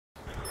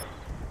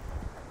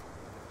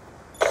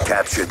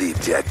Capture the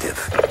objective.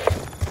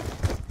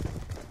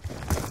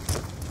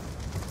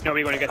 No,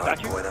 we're going to get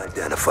statue. Hardpoint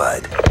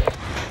identified.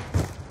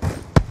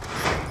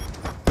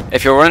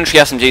 If you're running 3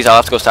 SMGs, I'll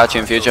have to go statue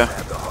in future.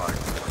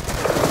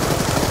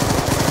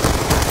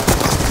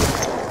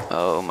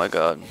 Oh my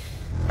god.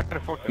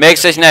 Make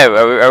this now.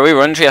 Are we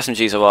running 3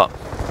 SMGs or what?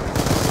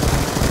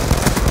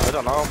 I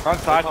don't know. I'm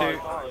statue.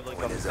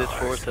 This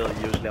force till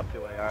usually up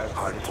to ARs.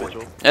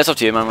 It's up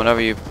to you, man. Whatever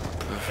you.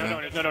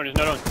 No,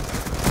 no.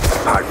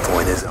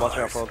 Hardpoint is Watch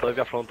out front,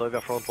 dive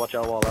your front, watch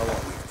out wall,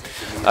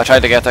 I tried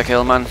to get that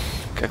kill, man.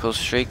 Get those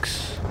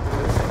streaks.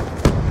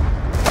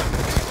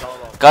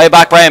 Guy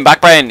back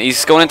Brian.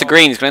 He's going into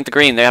green,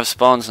 They have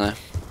spawns now.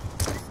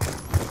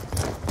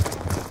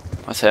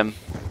 That's him.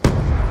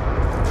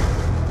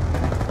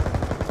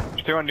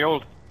 There's 2 on the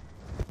old.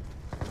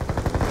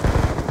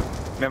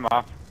 Mim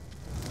off.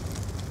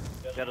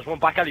 Yeah, there's one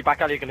back alley,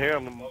 you can hear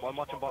him. I'm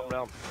watching bottom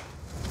round.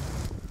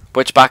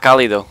 Which back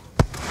alley though?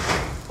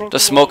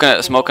 Just smoking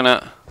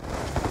it.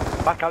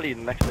 Back alley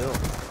next hill.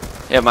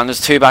 Yeah, man. There's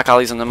 2 back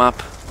alleys on the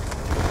map.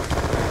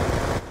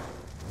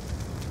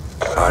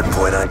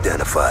 Hardpoint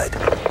identified.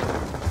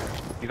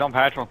 He's on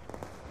patrol.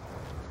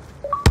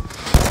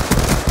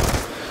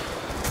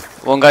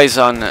 One guy's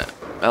on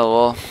L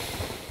wall.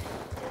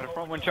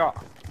 Front 1 shot.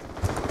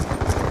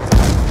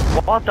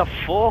 What the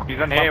fuck? He's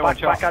on here,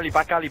 watch out.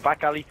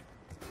 Back alley.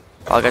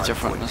 I'll get your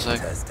front in a sec.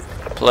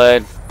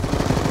 Played.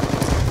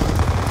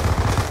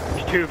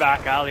 There's 2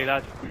 back alley,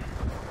 lads.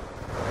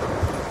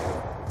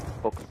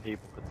 Fucking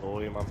people could know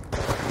you, man.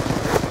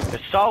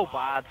 It's so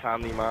bad,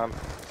 family, man.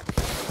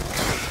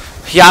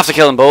 You have to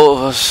kill them both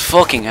of us.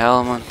 Fucking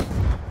hell, man.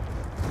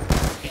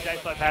 He's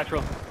outside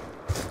patrol.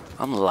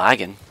 I'm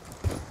lagging.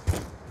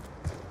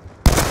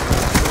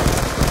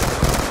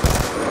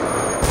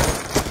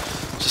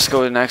 Just go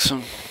to the next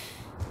one.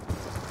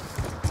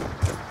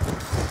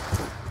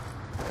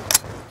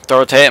 They're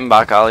rotating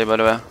back alley, by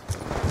the way.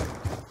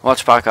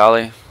 Watch back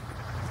alley.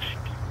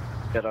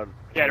 Get on.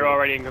 Yeah, they're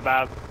already in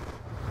kebab.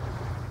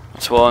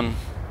 That's 1,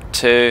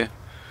 2.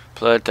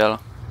 Played Della.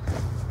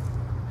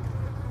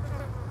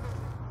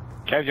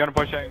 Kev, you wanna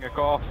push out and get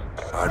off?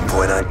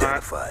 Hardpoint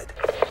identified.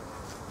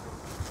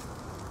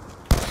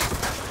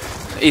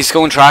 He's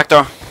going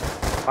tractor.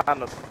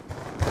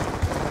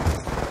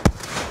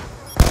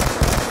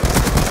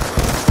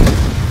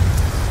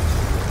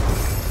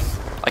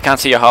 I can't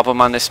see your hopper,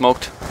 man. They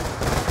smoked.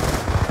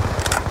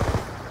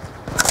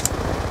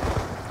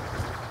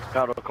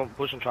 God, come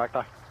pushing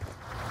tractor.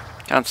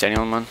 Can't see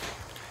anyone, man.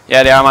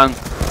 Yeah, they are, man.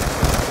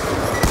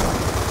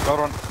 Go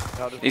run.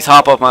 He's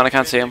hop up, man. I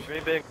can't see him.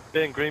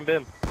 Green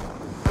bin.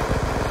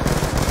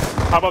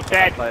 Hop up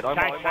dead.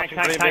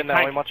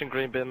 I'm watching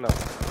green bin now.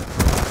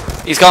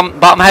 He's gone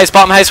bottom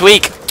house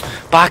weak.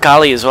 Back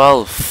alley as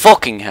well.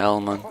 Fucking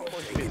hell, man.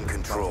 In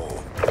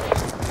control.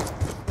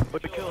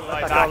 Let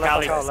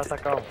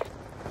that go.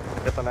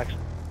 Get the next.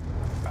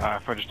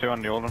 For just 2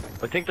 on the old one.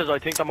 I think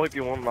there might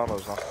be 1 man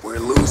as well. We're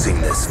losing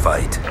this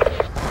fight.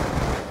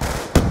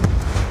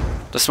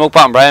 The smoke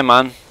bottom Brian,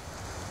 man.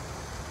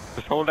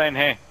 Just hold down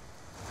here.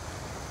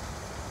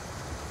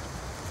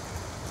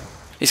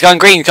 He's gone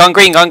green. Yeah,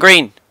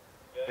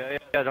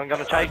 I'm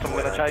gonna chase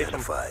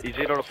him, He's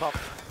either up top.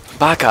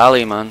 Back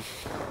alley, man.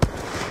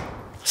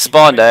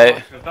 Spawned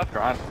out. That's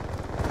grand.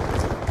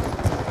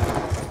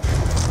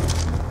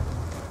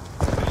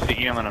 Just see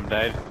him and I'm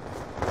dead.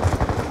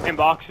 In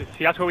boxes.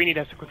 See, that's what we need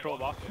to control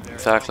boxes there.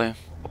 Exactly.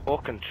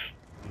 Fucking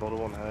another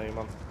one, hey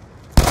man.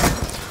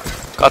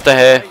 Got the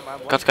hair.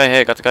 Got the guy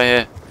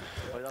here.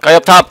 Guy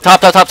up top.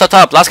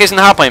 Last guy's in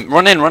the hardpoint.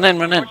 Run in.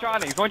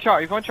 He's one shot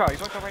right in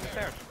the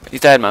stairs.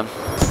 He's dead, man.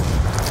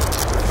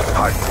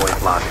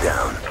 Hardpoint locked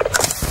down.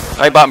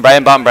 Right, bottom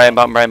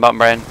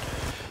Brian.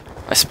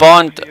 I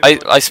spawned.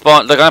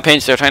 They're gonna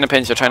pinch. They're trying to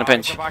pinch.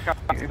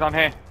 He's on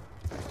here.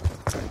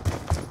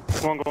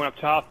 One going up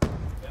top.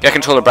 Get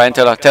control of Brian,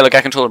 Taylor,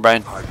 get control of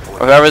Brian.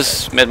 Or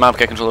whoever's mid-map,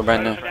 get control of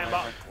Brian now.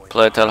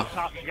 Play it, Taylor.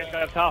 Get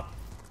guy up top.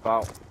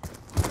 Wow.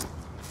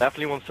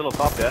 Definitely one still up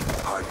top, yeah?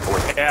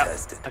 Hardpoint Yeah,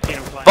 contested. I seen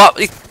him flying. But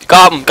he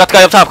got him. Got the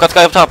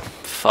guy up top.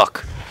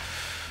 Fuck.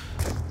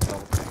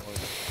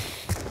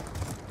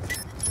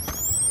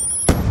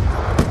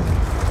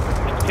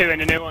 There's 2 in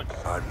the new one.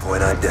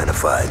 Hardpoint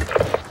identified.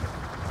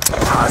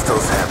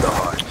 Hostiles have the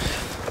hard.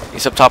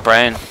 He's up top,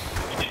 Brian.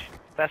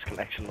 Best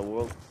connection in the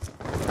world.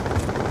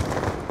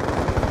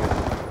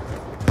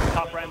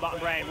 Top brain, bottom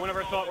brain. One of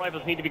our assault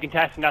rifles need to be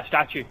contesting that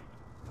statue.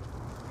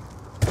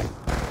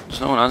 There's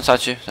no one on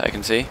statue that I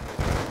can see.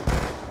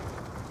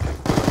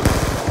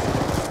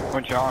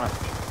 One shot on it.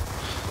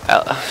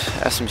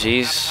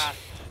 SMGs.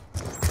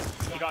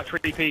 He got a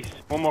 3-piece.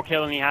 1 more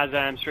kill and he has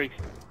streaks.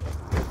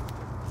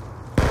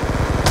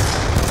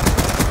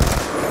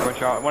 One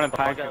shot. One in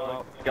tank.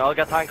 I'll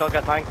get tank.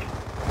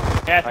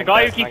 Yeah, it's the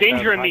guy who keeps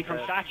injuring me from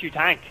statue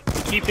tank.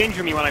 He keeps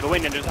injuring me when I go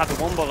in and just has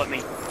to 1 bullet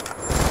me.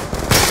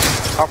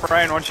 Top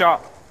Brian, 1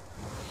 shot.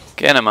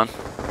 Get him, man.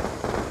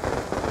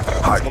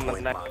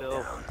 Hardpoint next locked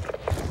hill. down.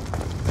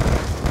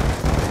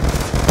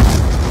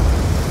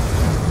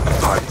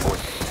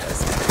 Hardpoint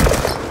contested.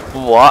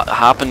 What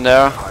happened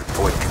there?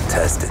 Hardpoint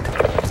contested.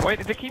 Wait,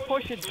 did they keep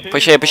pushing too?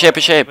 Push A, push A,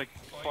 push A. Like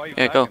 5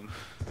 Yeah, go.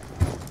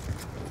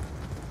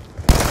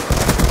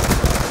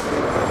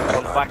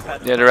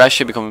 seconds. Yeah, the rest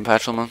should be coming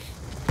petrol, man.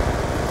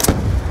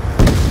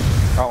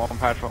 Oh, on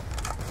petrol.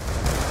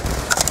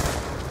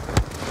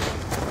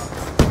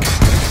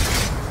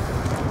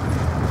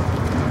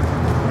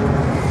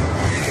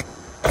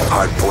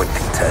 Hardpoint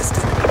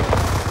contested.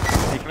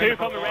 Two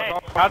coming red.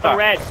 Alpha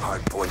red.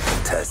 Hardpoint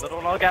contested.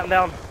 Little one getting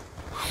down.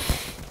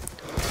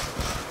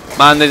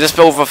 Man, they just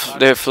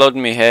they're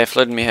flooding me here,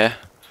 flooding me here.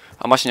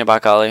 I'm watching your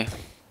back alley.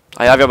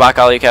 I have your back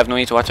alley, Kev, no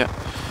need to watch it.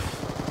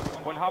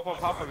 One hop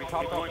up, we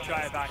top One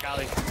try it back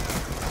alley.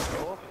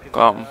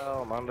 Got him.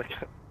 Oh man, look.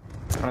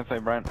 I'm gonna say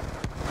Brent.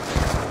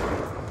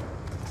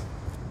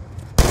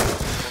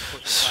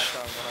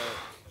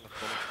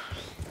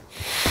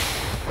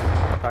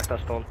 Back that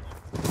stone.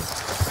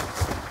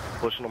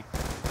 Pushing him.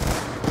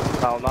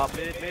 No, not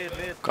mid.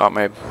 Got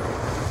me.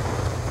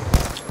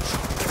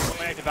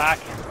 Coming out the back.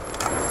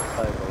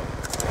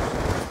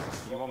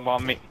 You won't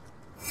bomb me. You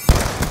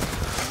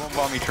won't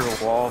bomb me through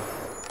a wall.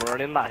 When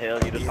we're in that hill,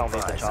 you just don't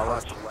need the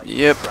challenge.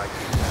 Yep.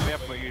 Yeah,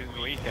 but you're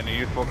weak and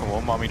you just fucking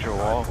won't bomb me through a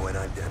wall. Hardpoint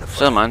identified.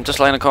 Still, man, just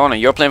lie in the corner.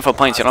 You're playing for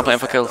points, you're not playing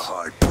for kills.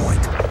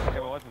 Hardpoint. Yeah,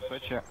 but what's the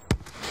switch yet?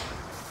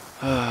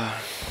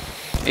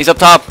 He's up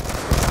top.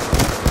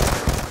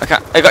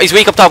 He's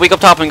weak up top,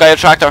 and got a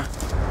tractor.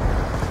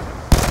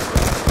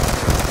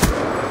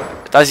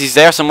 Daz, he's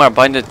there somewhere,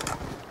 bind it.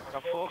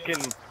 Got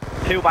fucking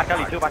two back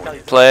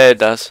alley. Play,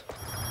 Daz.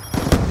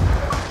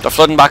 They're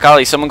flooding back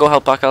alley, someone go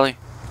help back alley.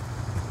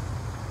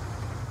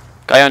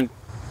 Guy on.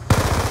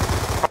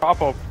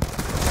 Pop up.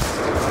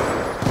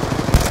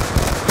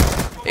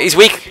 He's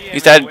weak.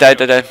 He's dead.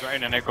 Right,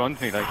 and it guns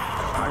me like.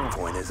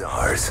 Hardpoint is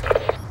ours.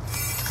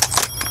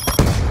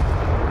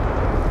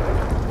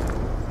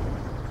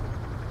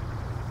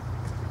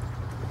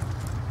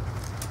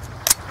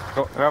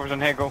 Go, whoever's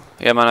in here, go.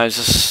 Yeah, man, I was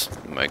just.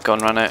 My gun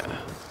ran out.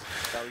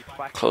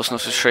 Close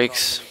enough to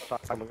shrieks.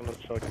 Fuck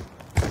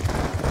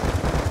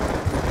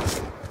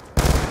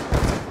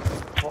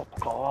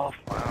off,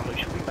 man. We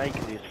should be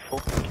making these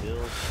fucking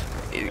kills.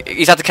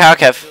 He's at the car,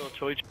 Kev.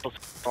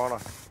 Corner.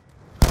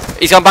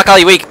 He's on back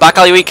alley weak,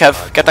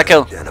 Kev. Get that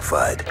kill.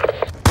 Identified.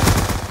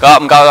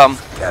 Got him.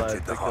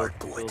 Captured the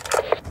hardpoint.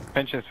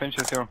 Pinch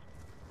this here.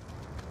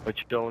 But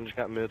you don't, just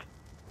get mid.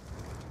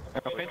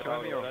 Pinch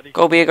around me, or...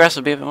 Go be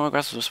aggressive, be a bit more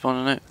aggressive with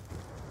spawning out.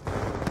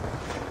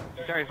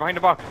 There, he's behind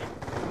the box.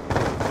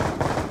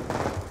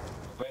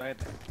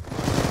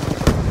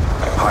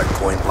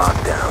 Hardpoint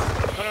locked down.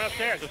 No,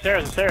 upstairs.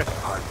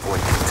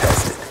 Hardpoint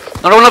contested.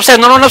 No one upstairs!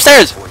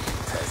 Hardpoint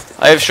contested.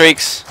 I have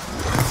shrieks.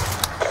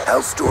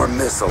 Hellstorm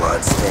missile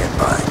on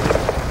standby.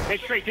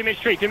 Two mid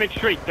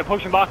street. They're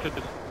pushing boxes.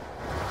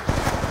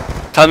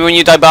 Tell me when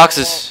you die,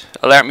 boxes.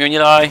 Alert me when you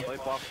die.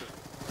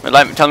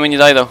 Tell me when you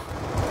die, though.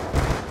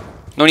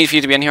 No need for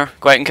you to be in here.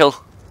 Go out and kill.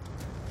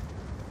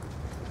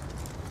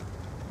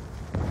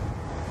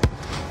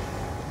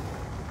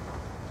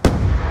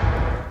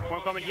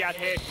 One coming,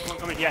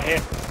 yeah,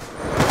 here.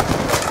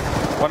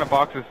 One of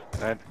boxes.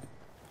 Dead. Do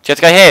you have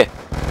the guy here?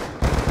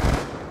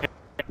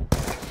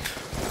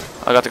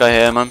 I got the guy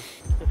here, man.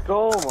 Let's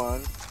go,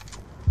 man.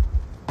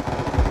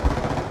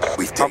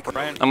 We've taken.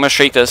 I'm gonna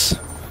streak this.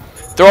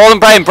 They're all in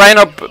Brian. Brian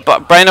or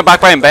back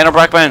Brian.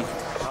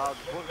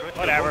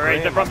 Whatever,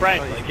 right, the front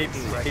Brian. He's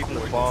keeping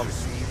the spawn.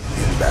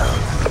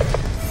 Inbound.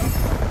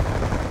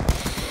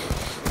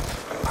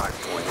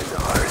 Hardpoint is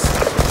ours.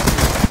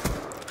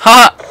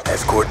 Ha!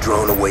 Escort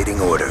drone awaiting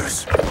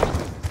orders.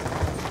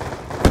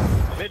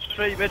 Mid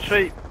street.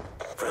 Friendly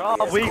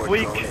Oh, weak.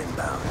 escort drone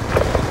inbound.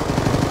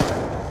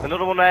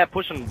 Another one there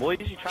pushing, boys.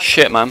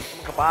 Shit, man.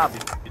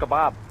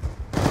 Kebab.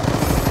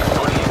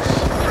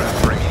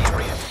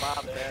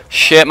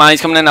 Shit, man.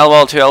 He's coming in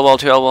elbow, two elbow.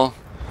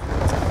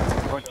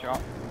 One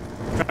shot.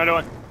 Another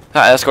one.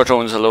 That escort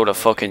drone is a load of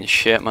fucking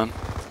shit, man.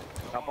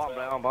 Got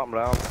bottom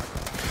round.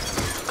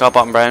 Got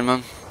bottom Brian,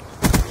 man.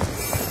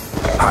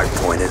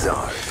 Hardpoint is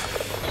ours.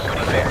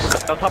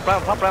 No, top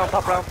round.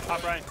 Top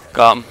Brian.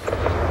 Got him.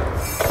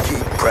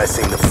 Keep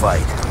pressing the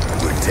fight.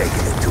 We're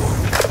taking it to him.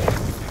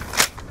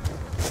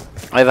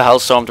 I have a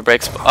hellstorm to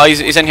break. Oh,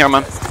 he's in here,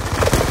 man.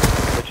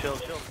 Chill.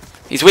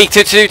 He's weak.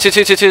 Two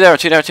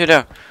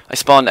there. I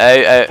spawned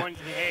out. One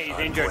he's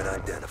injured.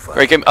 Hardpoint identified.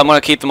 Right, I'm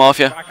gonna keep them off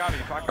you. Back alley.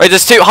 Right,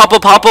 there's two. Hop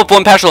up,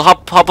 one petrol.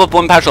 Hop up,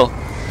 one petrol.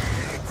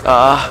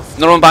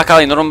 Another one back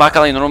alley.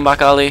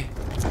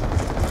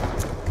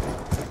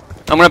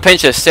 I'm gonna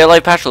pinch this. Stay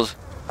alive, petrols.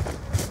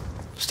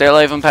 Stay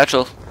alive on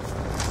petrol.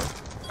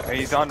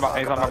 He's on the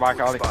back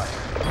alley.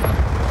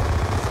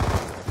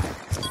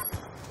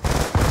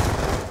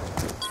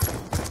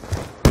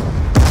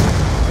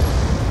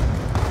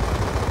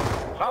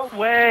 No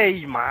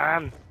way,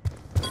 man.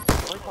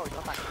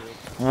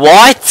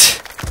 What?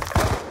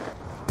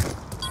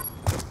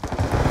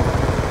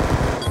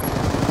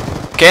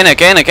 Gain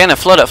it.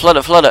 Flood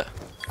it.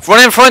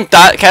 Run in front,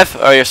 that Kev.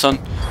 Or your son.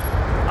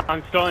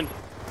 I'm stunned.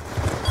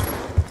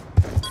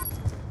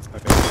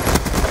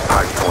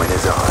 Hardpoint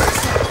is ours.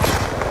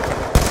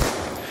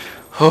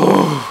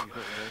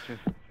 Brought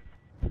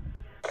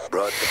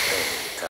the pain.